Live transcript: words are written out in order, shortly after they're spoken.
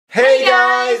Hey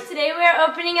guys! Today we are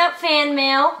opening up fan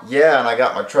mail. Yeah, and I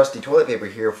got my trusty toilet paper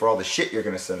here for all the shit you're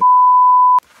gonna send.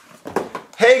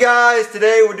 Hey guys!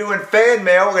 Today we're doing fan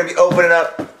mail. We're gonna be opening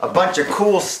up a bunch of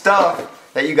cool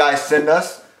stuff that you guys send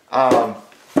us.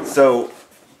 So,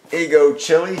 here you go,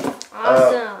 Chili.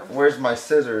 Awesome. Where's my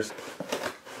scissors?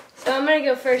 So I'm gonna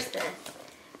go first then.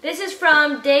 This is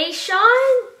from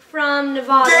Deshawn from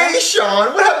Nevada.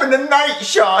 Deshawn? What happened to Night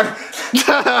Sean?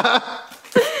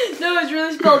 No, it's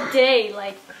really spelled day,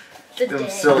 like the Them day.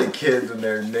 silly kids and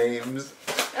their names.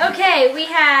 Okay, we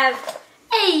have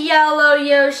a yellow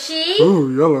Yoshi. Ooh,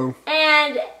 yellow.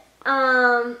 And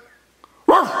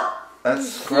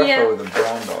That's Scruffo, Yeah. the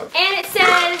brown dog. and it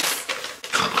says,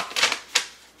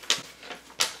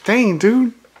 Dang,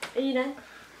 dude. are you done?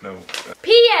 No.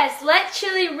 P.S. Let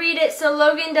Chili read it so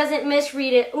Logan doesn't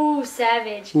misread it. Ooh,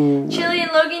 savage. Ooh. Chili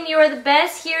and Logan, you are the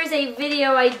best. Here's a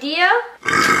video idea.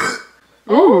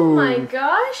 Ooh. Oh my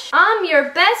gosh. I'm your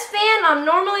best fan. I'm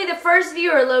normally the first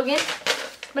viewer, Logan.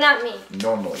 But not me,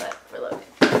 Normally. but for Logan.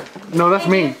 No, that's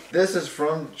me. This is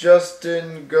from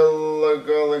Justin Gullah.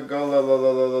 La, la, la,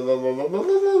 la.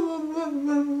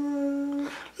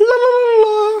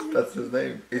 That's his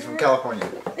name. He's from California.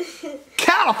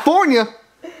 California.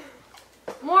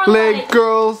 More Leg like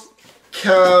girls.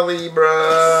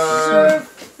 Calibra.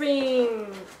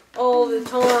 surfing all the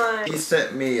time. He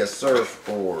sent me a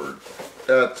surfboard.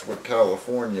 That's what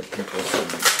California people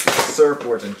send me.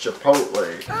 Surfboards and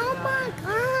Chipotle. Oh my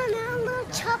god, I love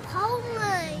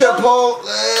Chipotle.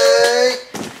 Chipotle!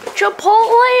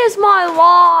 Chipotle is my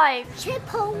life.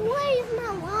 Chipotle is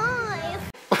my life.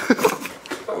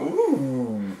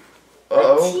 Ooh. A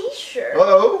Uh-oh. t-shirt.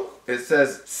 Uh-oh. It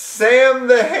says Sam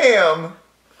the Ham.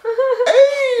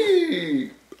 Hey!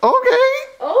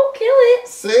 Oh, kill it.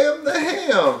 Sam the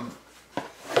Ham.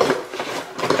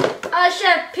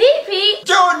 Chef Pee-Pee.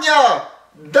 Junior!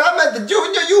 Damn it,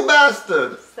 Junior, you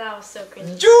bastard! That was so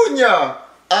cringy. Junior!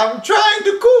 I'm trying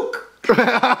to cook! I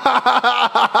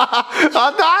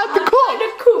have to cook.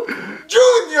 The cook.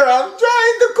 Junior, I'm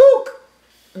trying to cook!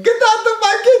 Get out of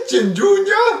my kitchen,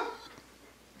 Junior!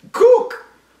 Cook!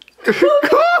 Cook.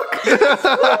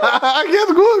 I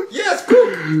can't cook. Yes,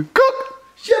 cook! Cook.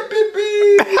 Chef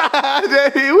Pee-Pee!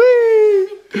 Daddy, wee.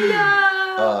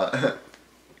 No.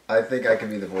 I think I can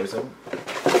be the voiceover.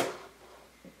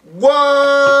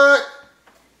 What?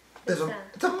 It's a Mario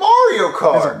It's a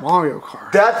Kart! Mario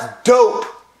Kart. That's dope!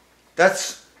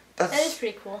 That's... That is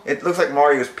pretty cool. It looks like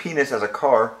Mario's penis as a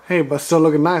car. Hey, but still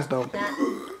looking nice though.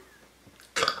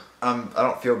 I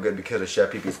don't feel good because of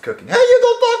Chef Pee-Pee's cooking. Hey, you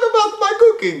don't talk about my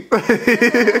cooking!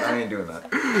 I ain't doing that.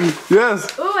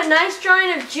 Yes. Ooh, a nice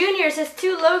drawing of Junior. It says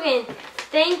to Logan.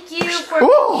 Thank you for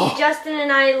Oh. making Justin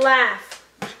and I laugh.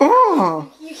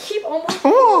 Oh. You keep almost.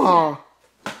 Oh.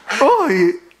 Oh.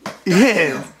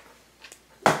 Yeah.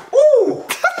 Ooh!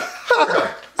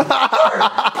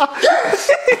 Yes!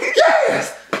 Yes!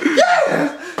 Yes!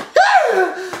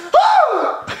 Yes!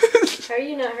 Oh! How are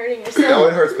you not hurting No,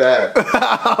 yourself? it hurts bad.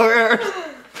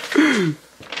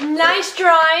 Nice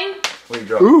drawing. What do you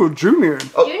draw? Ooh, Junior.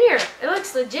 Junior, it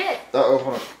looks legit. Uh-oh,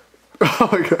 hold on. Oh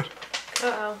my god.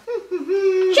 Uh-oh.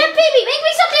 Chef Pee-Pee, make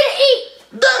me something to eat.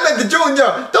 Damn it,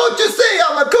 Junior! Don't you say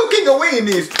I'm a cooking a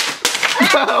weenies!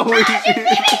 Chef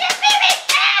Pee-Pee.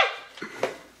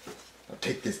 I'll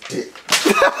take this dick.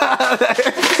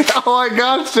 Oh my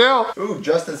god, chill. Ooh,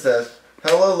 Justin says,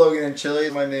 hello, Logan and Chili.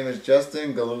 My name is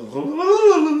Justin.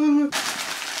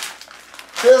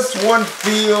 This one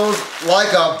feels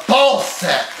like a ball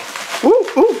sack. Ooh,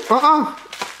 ooh,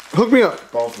 Hook me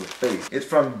up. Balls to the face. It's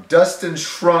from Dustin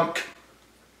Shrunk.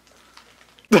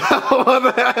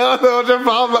 What the hell? What's your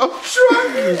problem?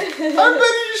 Shrunk! I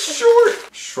bet he's short.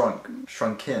 Shrunk.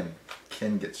 Shrunken.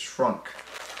 Ken gets shrunk.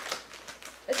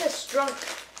 It's a strunk.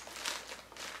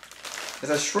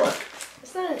 It's a shrunk.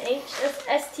 It's not an H, that's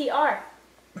S-T-R.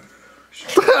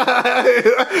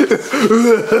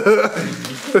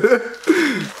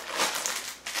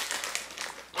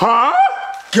 Huh?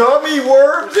 Gummy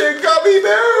worms and gummy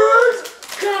bears!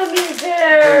 Gummy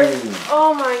bears. Ooh.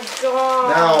 Oh my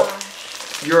god. Now,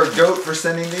 you're a goat for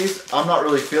sending these. I'm not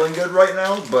really feeling good right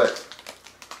now, but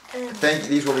thank you.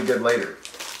 These will be good later.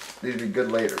 These will be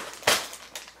good later.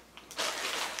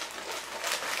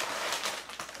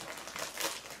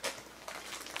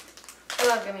 I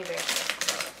love gummy bears.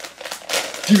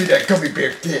 Give me that gummy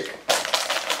bear dick.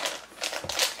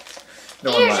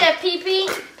 No, I'm Here, not. Chef Pee-Pee,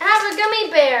 have a gummy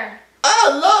bear. I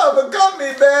love a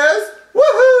gummy bears.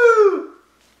 Woohoo!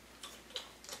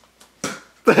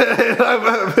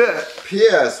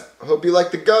 P.S. Hope you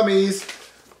like the gummies.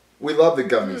 We love the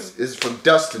gummies. This is from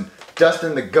Dustin.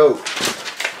 Dustin the goat.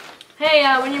 Hey,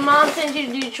 when your mom sends you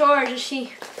to do chores, you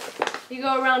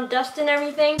go around dusting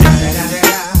everything?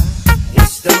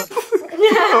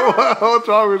 What's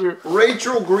wrong with you?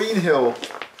 Rachel Greenhill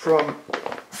from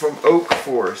Oak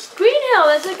Forest. Greenhill,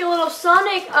 that's like a little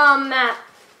Sonic map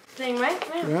thing, right?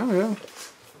 Yeah.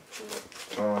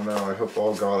 Oh no, I hope,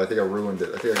 oh god, I think I ruined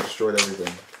it. I think I destroyed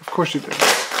everything. Of course you did.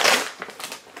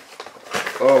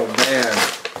 Oh man.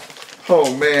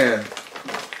 Oh man.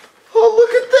 Oh,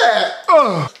 look at that.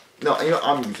 Oh. No, you know,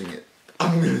 I'm using it.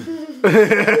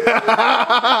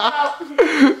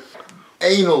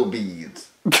 Anal beads.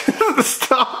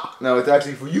 Stop. No, it's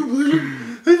actually for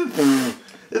you.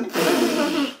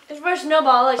 It's for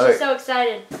Snowball. Look, she's Alright. so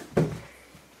excited.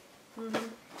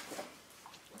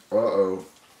 Uh-oh.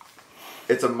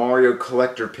 It's a Mario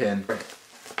collector pin.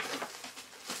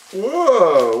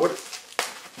 Whoa! What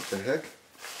the heck?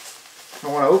 I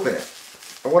want to open it.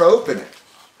 I want to open it.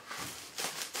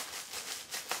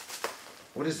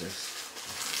 What is this?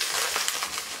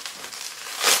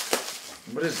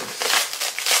 What is this?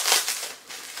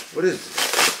 What is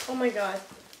this? Oh my god.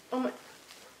 Oh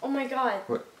my god.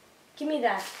 What? Give me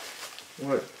that.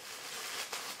 What?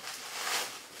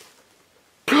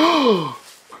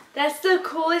 That's the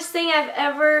coolest thing I've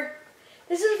ever...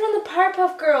 This is from the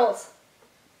Powerpuff Girls.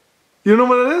 You know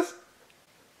what it is?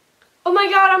 Oh my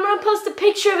god, I'm gonna post a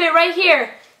picture of it right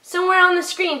here. Somewhere on the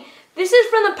screen. This is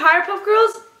from the Powerpuff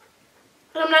Girls.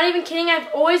 And I'm not even kidding, I've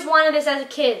always wanted this as a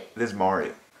kid. This is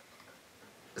Mario.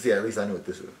 See, at least I know what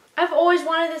this is. I've always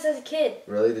wanted this as a kid.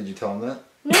 Really? Did you tell them that?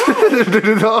 No! Did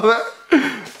you know that?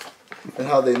 And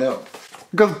how'd they know?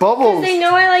 Because Bubbles. They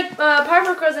know I like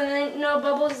Powerpuff Girls and they know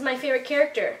Bubbles is my favorite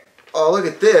character. Oh, look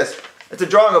at this. It's a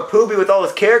drawing of Poobie with all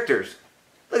his characters.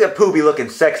 Look at Poobie looking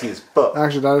sexy as fuck.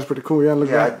 Actually, that is pretty cool. Yeah,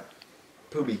 look at that.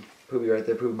 Poobie. Poobie right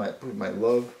there. Poobie might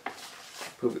love.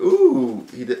 Poobie. Ooh,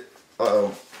 he did.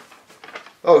 Uh-oh.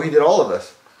 Oh, he did all of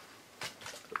us.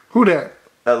 Who that?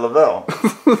 Lavelle.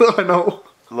 I know.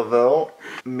 Lavelle.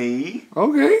 Me.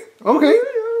 Okay.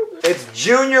 It's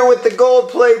Junior with the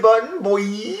gold play button, boy.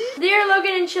 Dear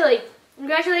Logan and Chili,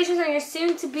 congratulations on your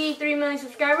soon-to-be 3 million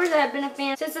subscribers. I have been a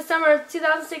fan since the summer of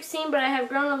 2016, but I have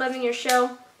grown to loving your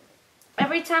show.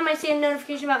 Every time I see a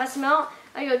notification about SML,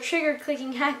 I go trigger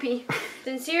clicking happy.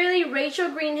 Sincerely, Rachel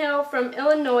Greenhill from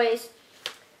Illinois.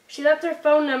 She left her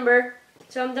phone number,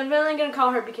 so I'm definitely going to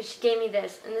call her because she gave me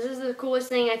this. And this is the coolest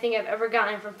thing I think I've ever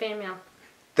gotten from fan mail.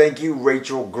 Thank you,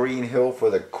 Rachel Greenhill, for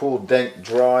the cool dank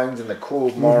drawings and the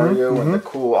cool Mario and the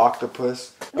cool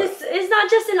octopus. This is not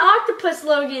just an octopus,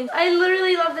 Logan. I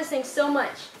literally love this thing so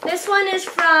much. This one is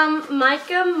from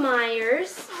Micah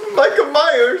Myers. Micah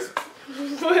Myers?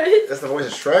 What? That's the voice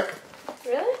of Shrek?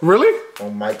 Really? Really? Oh,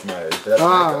 Mike Myers.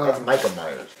 That's Micah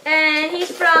Myers. And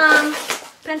he's from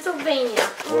Pennsylvania.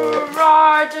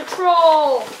 Roar to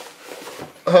troll.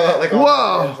 Like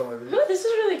Whoa. Ooh, this is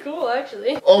really cool,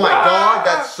 actually. Oh my god,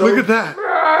 that's so... Look at that.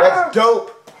 That's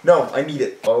dope. No, I need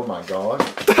it. Oh my god.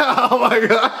 Oh my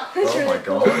god. That's Oh really my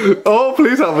cool. god. Oh,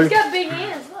 please help me. He's got big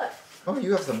hands, look. Oh,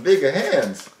 you have some bigger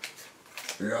hands.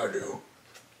 Yeah, I do.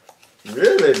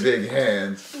 Really big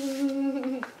hands.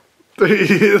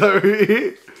 Maybe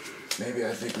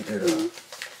I think we could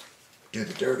do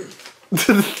the dirty.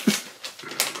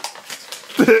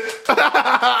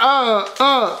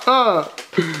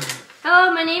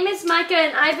 Hello, my name is Micah,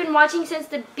 and I've been watching since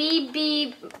the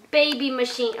BB Baby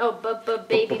Machine. Oh,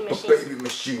 Baby Machine. Baby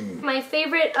machine. My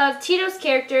favorite of Tito's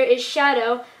character is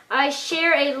Shadow. I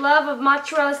share a love of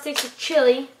mozzarella sticks with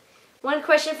chili. One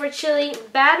question for Chili: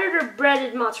 battered or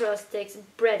breaded mozzarella sticks?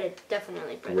 Breaded,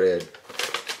 definitely breaded. Red.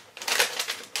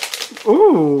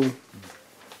 Ooh.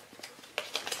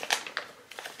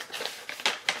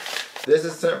 This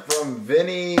is sent from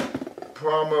Vinny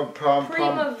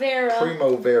Primavera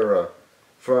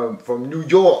from New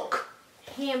York.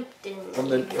 Hampton. From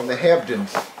the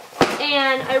Hamptons.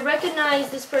 And I recognize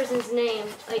this person's name.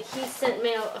 Like, he sent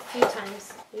mail a few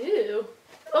times. Ooh.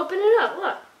 Open it up,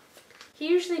 look. He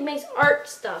usually makes art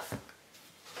stuff.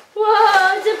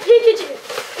 Whoa, it's a Pikachu.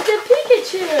 It's a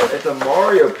Pikachu. It's a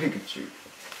Mario Pikachu.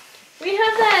 We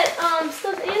have that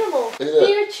stuffed animal. Look at that.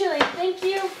 Dear Chili, thank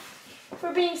you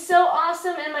for being so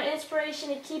awesome and my inspiration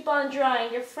to keep on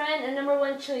drawing. Your friend and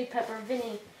 #1 chili pepper,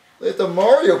 Vinny. It's a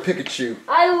Mario Pikachu.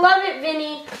 I love it,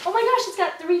 Vinny. Oh my gosh, it's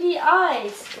got 3D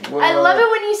eyes. Whoa. I love it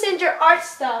when you send your art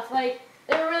stuff. Like,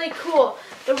 they were really cool.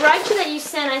 The Raichu that you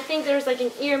sent, I think there was like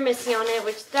an ear missing on it,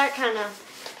 which that kind of...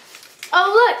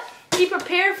 Oh, look. He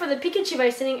prepared for the Pikachu by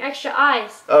sending extra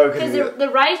eyes. Oh, because the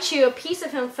Raichu, a piece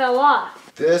of him fell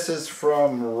off. This is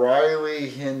from Riley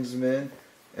Hinsman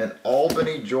in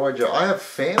Albany, Georgia. I have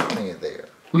family there.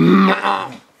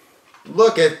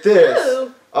 Look at this.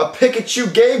 Ooh. A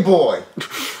Pikachu Game Boy.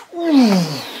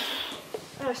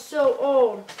 That's so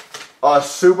old. A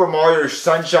Super Mario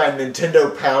Sunshine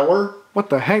Nintendo Power. What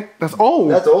the heck? That's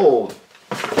old. That's old.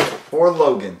 For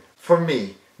Logan. For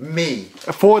me. Me.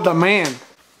 For the man.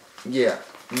 Yeah,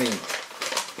 me.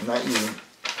 Not you.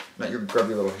 Not your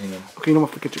grubby little hand. Okay, you know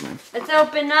what? Forget you, man. Let's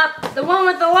open up the one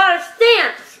with a lot of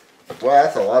stamps. Wow,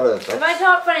 that's a lot of. If I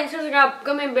talk funny, it's because I got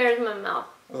gummy bears in my mouth.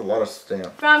 That's a lot of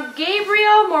stamp. From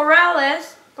Gabriel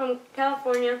Morales from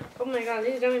California. Oh my god,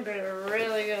 these gummy bears are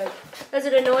really good. Does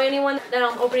it annoy anyone that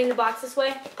I'm opening the box this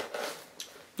way?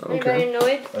 Anybody Okay.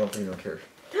 annoyed? I don't think anyone cares.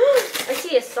 I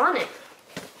see a Sonic.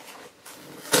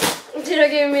 Did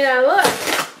give me that look?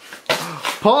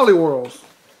 Polyworlds.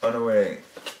 Oh no, wait.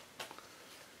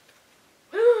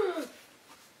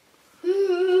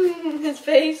 His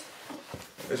face.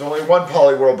 There's only one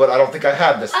Polyworld, but I don't think I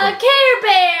have this A one. Care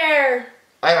Bear!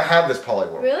 I don't have this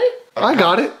Polyworld. Really? I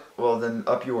got it. Well, then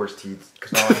up yours, Teeds.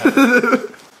 Because now I have it.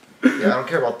 Yeah, I don't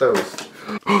care about those.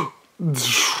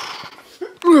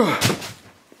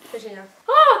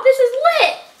 Oh, this is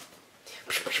lit!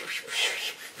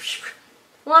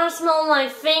 Want to smell my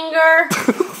finger?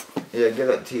 Yeah, give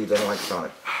that Teeds. I don't like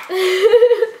Sonic.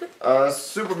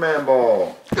 Superman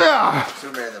ball. Yeah.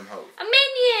 Superman them hoes. A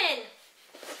minion!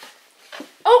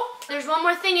 Oh, there's one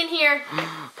more thing in here.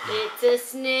 It's a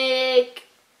snake.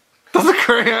 That's a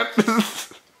crayon.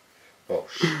 Oh,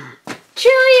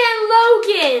 Chili and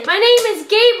Logan! My name is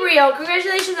Gabriel.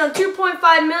 Congratulations on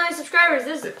 2.5 million subscribers.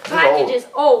 This package is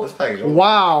old. This package is old. I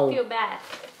Wow. feel bad.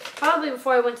 Probably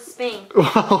before I went to Spain.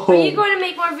 Wow. Are you going to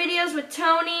make more videos with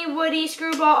Tony, Woody,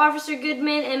 Screwball, Officer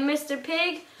Goodman, and Mr.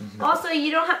 Pig? Also,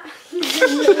 you don't have...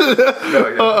 No,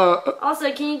 yeah.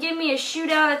 Also, can you give me a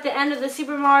shootout at the end of the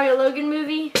Super Mario Logan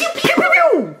movie?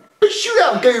 Shoot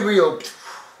out, Gabriel.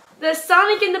 The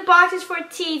Sonic in the box is for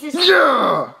Teens.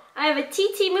 Yeah. I have a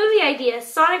TT movie idea.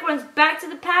 Sonic runs back to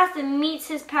the past and meets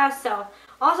his past self.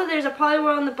 Also, there's a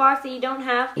Polyworld in the box that you don't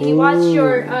have. You watch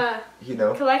your You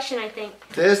know. collection, I think.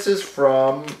 This is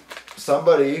from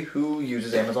somebody who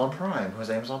uses Amazon Prime, who has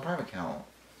an Amazon Prime account.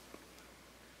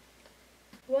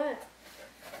 What?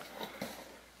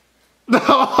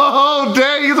 Oh,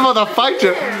 dang. He's about to fight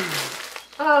you.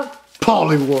 Oh,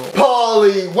 Polyworld.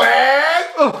 Polywag!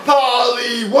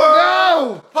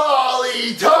 Pollyworld!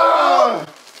 Polytone!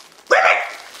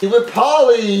 With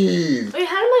Polly! wait,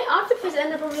 how did my octopus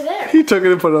end up over there? He took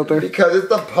it and put it out there. Because it's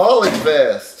the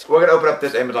Polyfest. We're gonna open up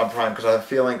this Amazon Prime because I have a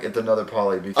feeling it's another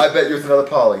Polly. I bet you it's another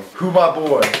Polly. Who my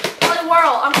boy?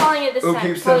 Polyworld. I'm calling it this Who time.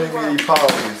 keeps sending Polyworld. me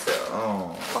Pollys?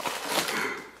 Oh.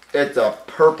 It's a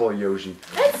purple Yoshi.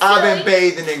 That's I've been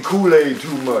silly. bathing in Kool-Aid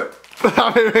too much.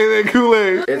 I made that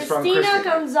Kool-Aid. It's from Christina Christina.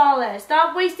 Gonzalez.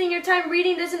 Stop wasting your time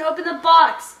reading this and open the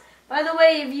box. By the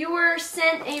way, if you were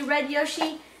sent a red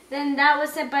Yoshi, then that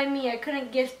was sent by me. I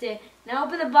couldn't gift it. Now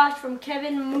open the box from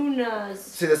Kevin Munoz.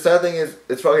 See, the sad thing is,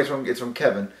 it's from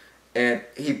Kevin, and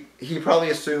he probably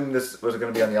assumed this was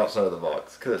going to be on the outside of the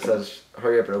box because it says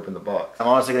hurry up and open the box. I'm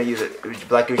honestly going to use it.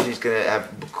 Black Yoshi's going to have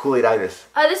Kool-Aid-itis.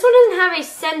 This one doesn't have a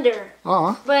sender,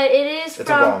 Uh-huh. but it is It's a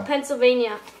from bomb.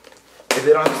 Pennsylvania. If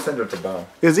they don't have a sender, it's a bomb.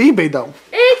 It's eBay, though.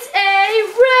 It's a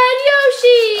red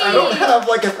Yoshi! I don't have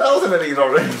like 1,000 of these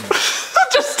already.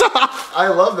 Just stop. I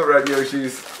love the red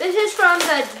Yoshis. This is from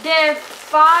the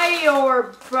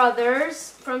Defire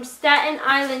Brothers from Staten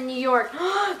Island, New York.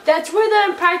 That's where the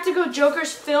Impractical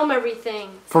Jokers film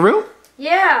everything. For real?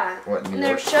 Yeah. What, New and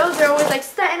their York? shows are always like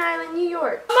Staten Island, New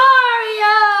York.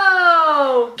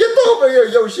 Mario! Get over here,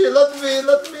 Yoshi. Let me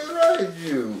ride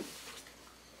you.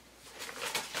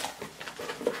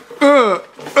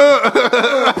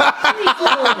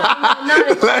 Not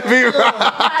a Let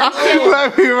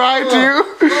me ride you.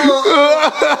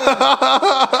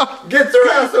 Get their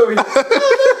ass over here.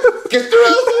 Get their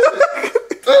ass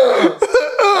over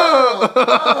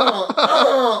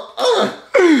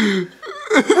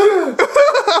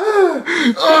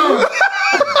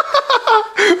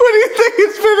What do you think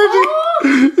it's finishing?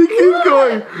 He keeps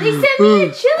going. They sent me a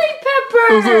chili pepper!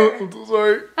 I'm so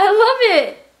sorry. I love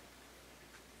it!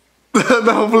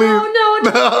 No, please. Oh no,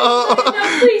 no,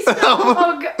 please stop.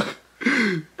 Oh god.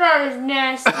 That is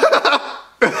nasty.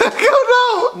 Go no.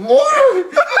 more.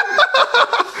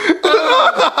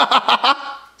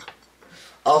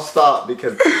 I'll stop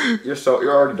because you're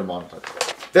already demonetized.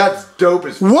 That's dope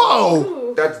as Whoa.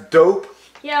 Ooh. That's dope.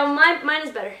 Yeah, mine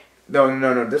is better.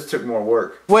 No. This took more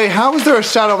work. Wait, how is there a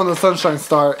shadow on the Sunshine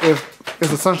Star if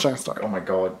it's a Sunshine Star? Oh my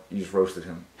god, you just roasted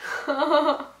him.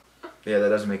 Yeah, that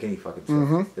doesn't make any fucking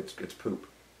sense. It's poop.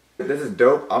 This is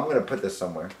dope. I'm gonna put this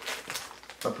somewhere.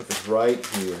 I'll put this right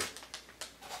here.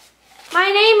 My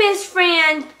name is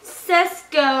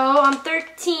Francesco. I'm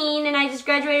 13 and I just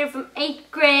graduated from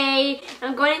 8th grade.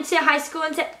 I'm going into high school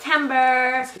in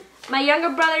September. My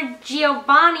younger brother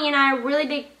Giovanni and I are really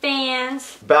big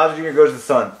fans. Bowser Jr. Goes to the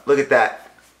Sun. Look at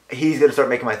that. He's gonna start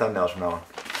making my thumbnails from now on.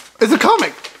 It's a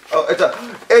comic. Oh, it's a.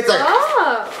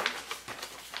 Oh.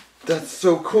 That's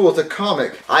so cool. It's a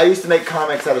comic. I used to make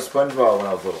comics out of SpongeBob when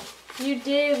I was little. You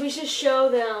did. We should show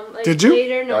them. Like, Did you?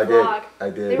 Later in the I did. vlog. I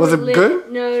did. They Was were it lit.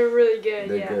 good? No, they're really good.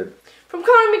 They're yeah. good. From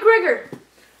Conor McGregor.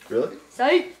 Really?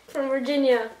 Psych. From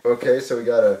Virginia. Okay, so we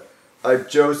got a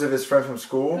Joseph, his friend from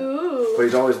school, Ooh. but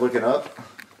he's always looking up.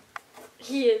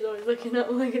 He is always looking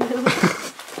up, looking up.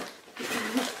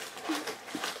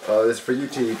 This is for you,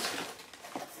 Teach.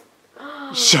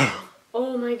 Shut up.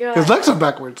 Oh my god. His legs are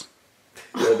backwards.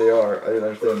 Yeah, they are. I didn't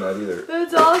understand that either.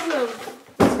 That's awesome.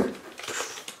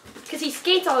 Because he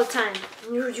skates all the time.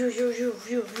 Ooh,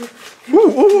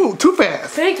 ooh, too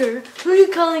fast. Faker? Who are you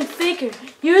calling faker?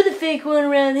 You're the fake one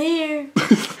around here.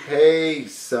 Hey,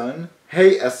 son.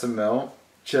 Hey, SML,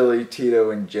 Chili,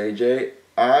 Tito, and JJ.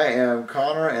 I am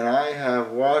Connor, and I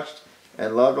have watched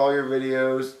and loved all your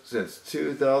videos since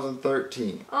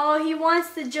 2013. Oh, he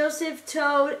wants the Joseph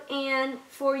Toad and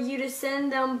for you to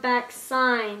send them back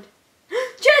signed.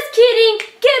 Just kidding!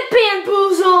 Get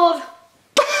bamboozled!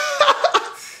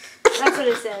 That's what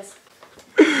it says.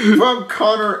 From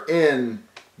Connor in.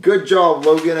 Good job,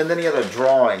 Logan. And then he had a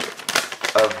drawing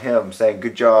of him saying,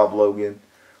 good job, Logan.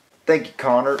 Thank you,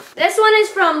 Connor. This one is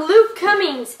from Luke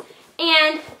Cummings,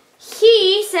 and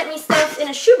he sent me stuff in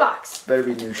a shoebox. Better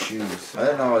be new shoes. I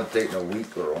didn't know I was dating a weak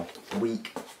girl.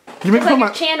 Weak. You make It's like my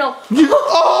your channel.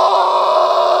 Oh!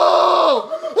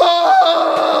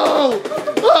 Oh!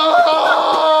 Oh!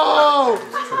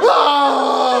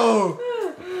 Oh!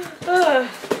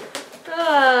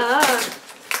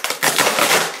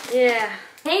 Yeah.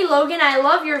 Hey Logan, I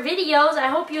love your videos. I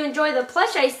hope you enjoy the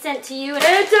plush I sent to you.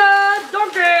 It's a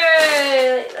donkey!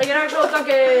 Like an actual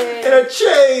donkey. In a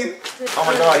chain! Oh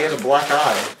my god, he has a black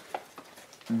eye.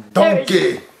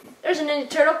 Donkey! There's a Ninja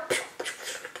Turtle.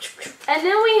 And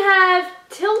then we have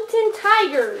Tilton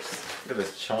Tigers. Look at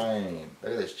this chain.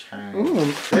 Look at this chain.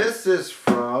 Ooh. This is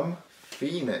from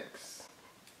Phoenix.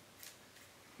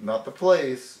 Not the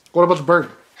place. What about the bird?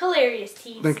 Hilarious,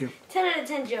 tease. Thank you. 10 out of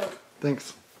 10 joke.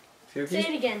 Thanks. Tito, Say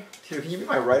it again. Tito, can you be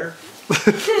my writer?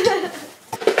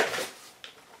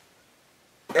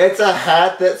 It's a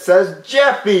hat that says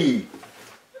Jeffy.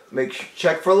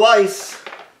 Check for lice.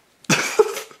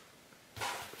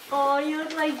 Oh, you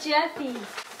look like Jeffy.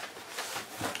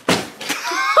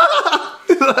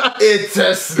 It's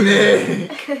a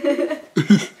snake.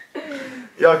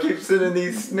 Y'all keep sending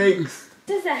these snakes.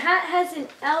 Since the hat has an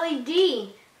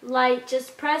LED light,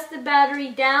 just press the battery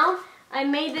down. I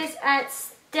made this at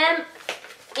STEM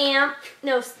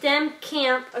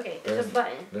Camp. Okay, there's a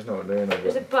button. There ain't no button.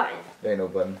 There's a button. There ain't no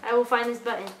button. I will find this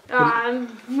button.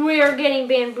 We are getting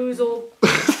bamboozled.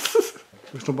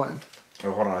 There's no button.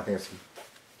 Oh, hold on, I think it's...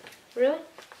 Really?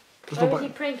 There's Why no would he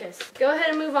button. prank us? Go ahead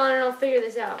and move on and I'll figure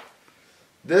this out.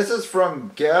 This is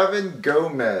from Gavin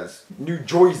Gomez, New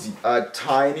Jersey. A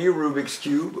tiny Rubik's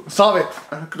Cube. Solve it.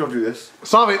 Don't do this.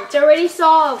 Solve it. It's already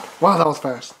solved. Wow, that was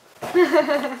fast.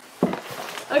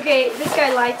 Okay, this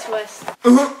guy lied to us.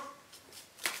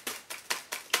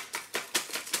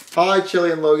 Hi,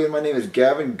 Chili and Logan. My name is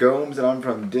Gavin Gomes, and I'm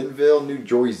from Denville, New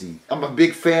Jersey. I'm a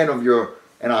big fan of your,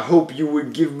 and I hope you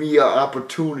would give me an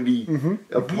opportunity,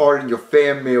 a part in your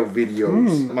fan mail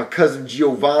videos. My cousin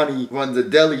Giovanni runs a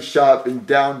deli shop in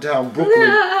downtown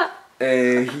Brooklyn,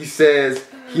 and he says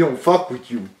he don't fuck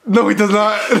with you. No, he does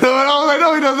not.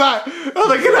 No, he does not. I was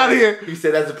like, get out of here. He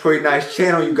said that's a pretty nice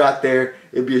channel you got there.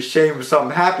 It'd be a shame if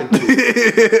something happened to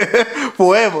it.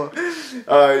 Forever.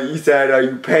 He said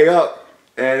you pay up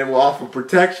and it will offer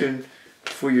protection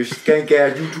for your skank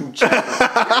ass YouTube channel.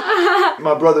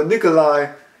 My brother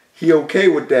Nikolai, he okay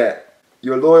with that.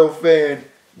 Your loyal fan,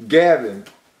 Gavin.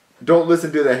 Don't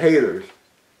listen to the haters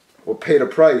or pay the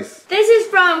price. This is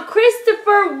from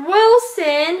Christopher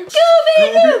Wilson.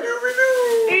 Scooby-Doo!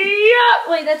 Yup!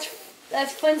 Wait, that's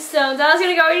Flintstones. I was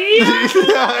gonna go,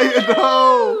 yup!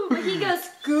 No. But he goes,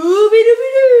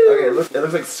 Scooby-Doo! Okay, it looks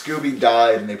like Scooby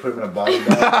died and they put him in a body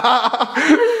bag.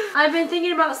 I've been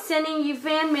thinking about sending you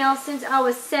fan mail since I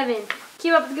was 7.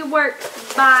 Keep up the good work.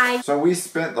 Bye. So we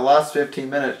spent the last 15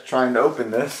 minutes trying to open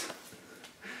this.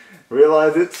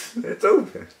 Realize it's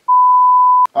open.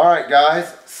 Alright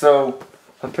guys, so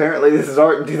apparently this is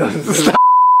art in 2006.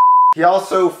 He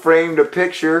also framed a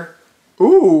picture.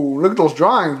 Ooh, look at those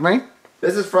drawings, man.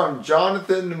 This is from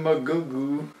Jonathan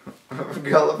Magugu of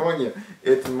California.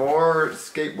 It's more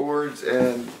skateboards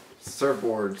and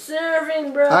Surfboards.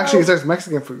 Serving, bro. Actually, it says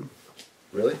Mexican food.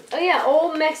 Really? Oh yeah,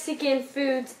 Old Mexican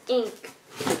Foods Inc.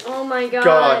 Oh my god.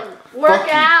 God. Work Fuck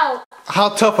you. out. How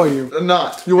tough are you? I'm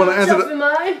not. You want to How answer tough the... am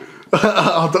I?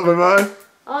 How tough am I?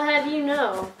 I'll have you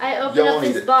know. I opened Y'all up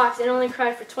need this it. box and only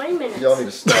cried for 20 minutes. Y'all need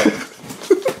to stop.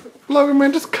 Logan,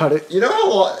 man, just cut it. You know how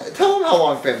long? Tell them how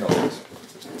long fan mail is.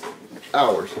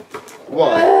 Hours.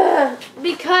 Why?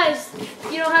 Because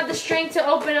you don't have the strength to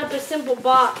open up a simple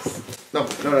box. No.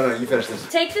 You finish this.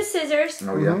 Take the scissors.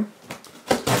 Oh yeah.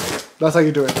 That's how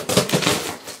you do it.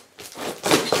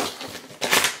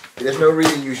 There's no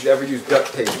reason you should ever use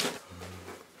duct tape.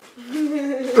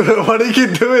 Why do you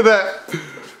keep doing that?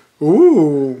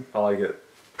 Ooh. I like it.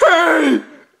 Hey!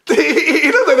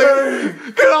 He doesn't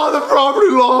get on the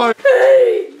property line.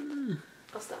 Hey!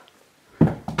 I'll stop.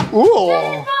 Ooh.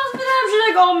 Tennis balls for them. She's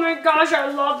like, oh my gosh,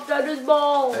 I love tennis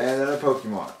balls. And then a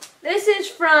Pokemon. This is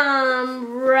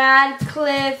from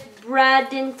Radcliffe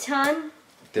Bradenton.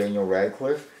 Daniel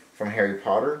Radcliffe from Harry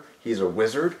Potter. He's a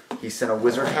wizard. He sent a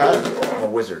wizard hat. I'm a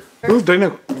wizard. Who's Dana?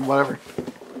 Whatever.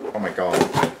 Oh my god.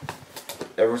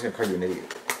 Everyone's gonna call you an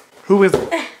idiot. Who is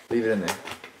it? Leave it in there.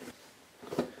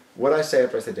 What'd I say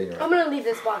after I said Daniel I'm Radcliffe? gonna leave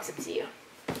this box up to you.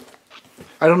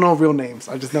 I don't know real names.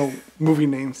 I just know movie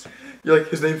names. You're like,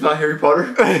 his name's not Harry Potter?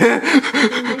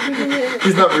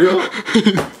 He's not real?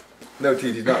 No,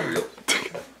 T, he's not real.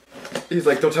 He's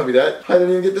like, don't tell me that. I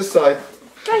didn't even get this side.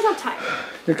 Guys, I'm tired.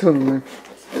 You're killing me.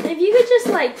 If you could just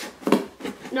like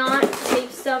not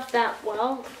tape stuff that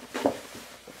well,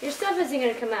 your stuff isn't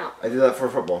gonna come out. I did that for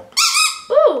football.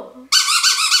 Ooh!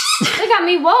 Look at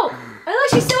me, whoa! Oh, look,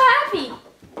 she's so happy.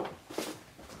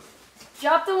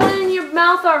 Drop the one in your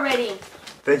mouth already.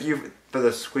 Thank you for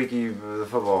the squeaky the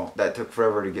football. That took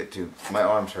forever to get to. My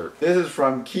arms hurt. This is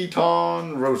from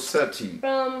Keaton Rossetti.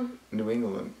 From New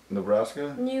England.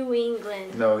 Nebraska? New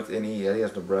England. No, it's N-E. I think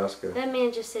it's Nebraska. That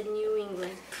man just said New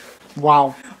England.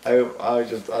 Wow. I don't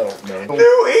know.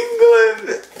 New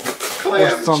England!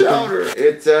 Clam something. chowder.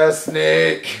 It's a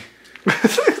snake.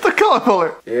 It's the color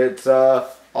puller. It's a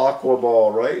aqua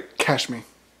ball, right? Catch me.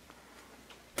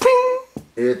 Ping.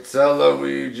 It's a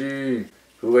Luigi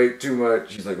who ate too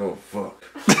much. He's like, oh fuck.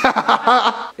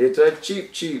 It's a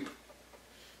cheap.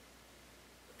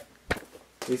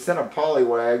 He sent a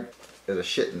polywag. There's a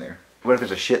shit in there. What if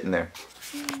there's a shit in there?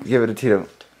 Give it a Tito.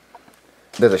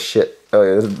 There's a shit. Oh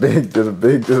yeah, there's a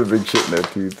big shit in there,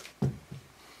 Tito.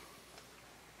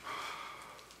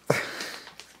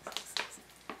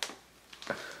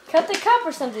 Cut the cup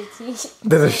or something, T.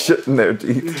 There's a shit in there,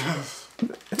 Tito.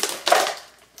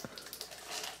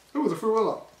 It was a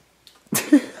Fruit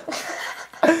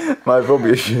My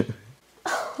phobia shit.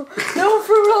 No,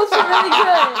 fruit roll-ups are really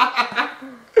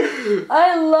good.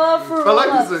 I love fruit I like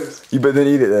roll-ups. these things. You better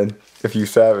eat it then, if you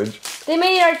savage. They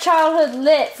made our childhood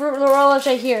lit. Fruit roll-ups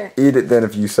right here. Eat it then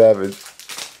if you savage.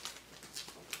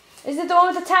 Is it the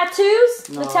one with the tattoos?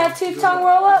 The tattooed tongue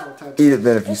roll-up? Eat it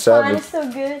then if you It's fine. savage. It's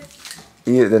so good.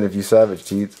 Eat it then if you savage,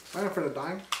 Teeth. I'm afraid of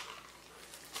dying.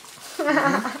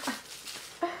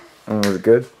 Was it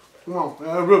good? No,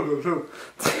 real good too.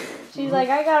 She's like,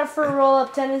 I got a fruit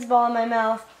roll-up tennis ball in my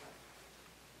mouth.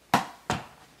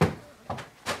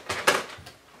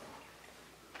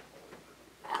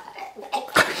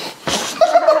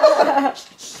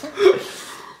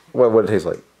 What did it taste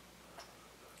like?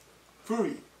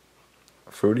 Fruity.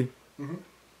 Fruity?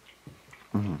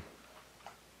 Are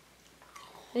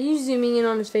you zooming in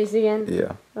on his face again?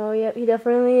 Yeah. Oh, yep, he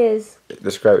definitely is.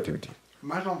 Describe it to me, Teeth.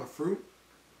 Imagine all the fruit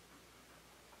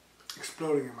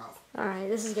exploding in your mouth. Alright,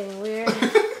 this is getting weird.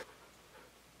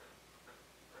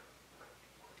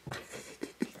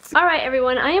 Alright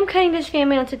everyone, I am cutting this fan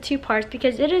mail into 2 parts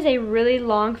because it is a really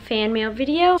long fan mail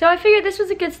video. So I figured this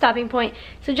was a good stopping point.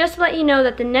 So just to let you know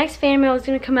that the next fan mail is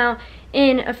going to come out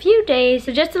in a few days.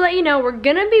 So just to let you know, we're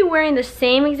going to be wearing the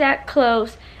same exact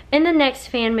clothes in the next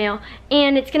fan mail,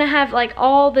 and it's gonna have like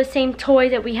all the same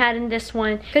toys that we had in this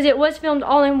one because it was filmed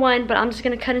all in one, but I'm just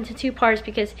gonna cut into 2 parts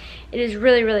because it is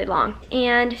really long.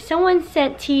 And someone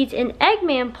sent Teeds an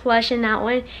Eggman plush in that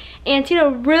one, and Tito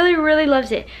really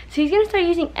loves it, so he's gonna start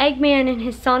using Eggman in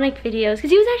his Sonic videos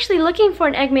because he was actually looking for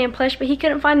an Eggman plush but he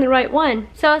couldn't find the right one.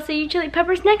 So I'll see you Chili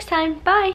Peppers next time. Bye.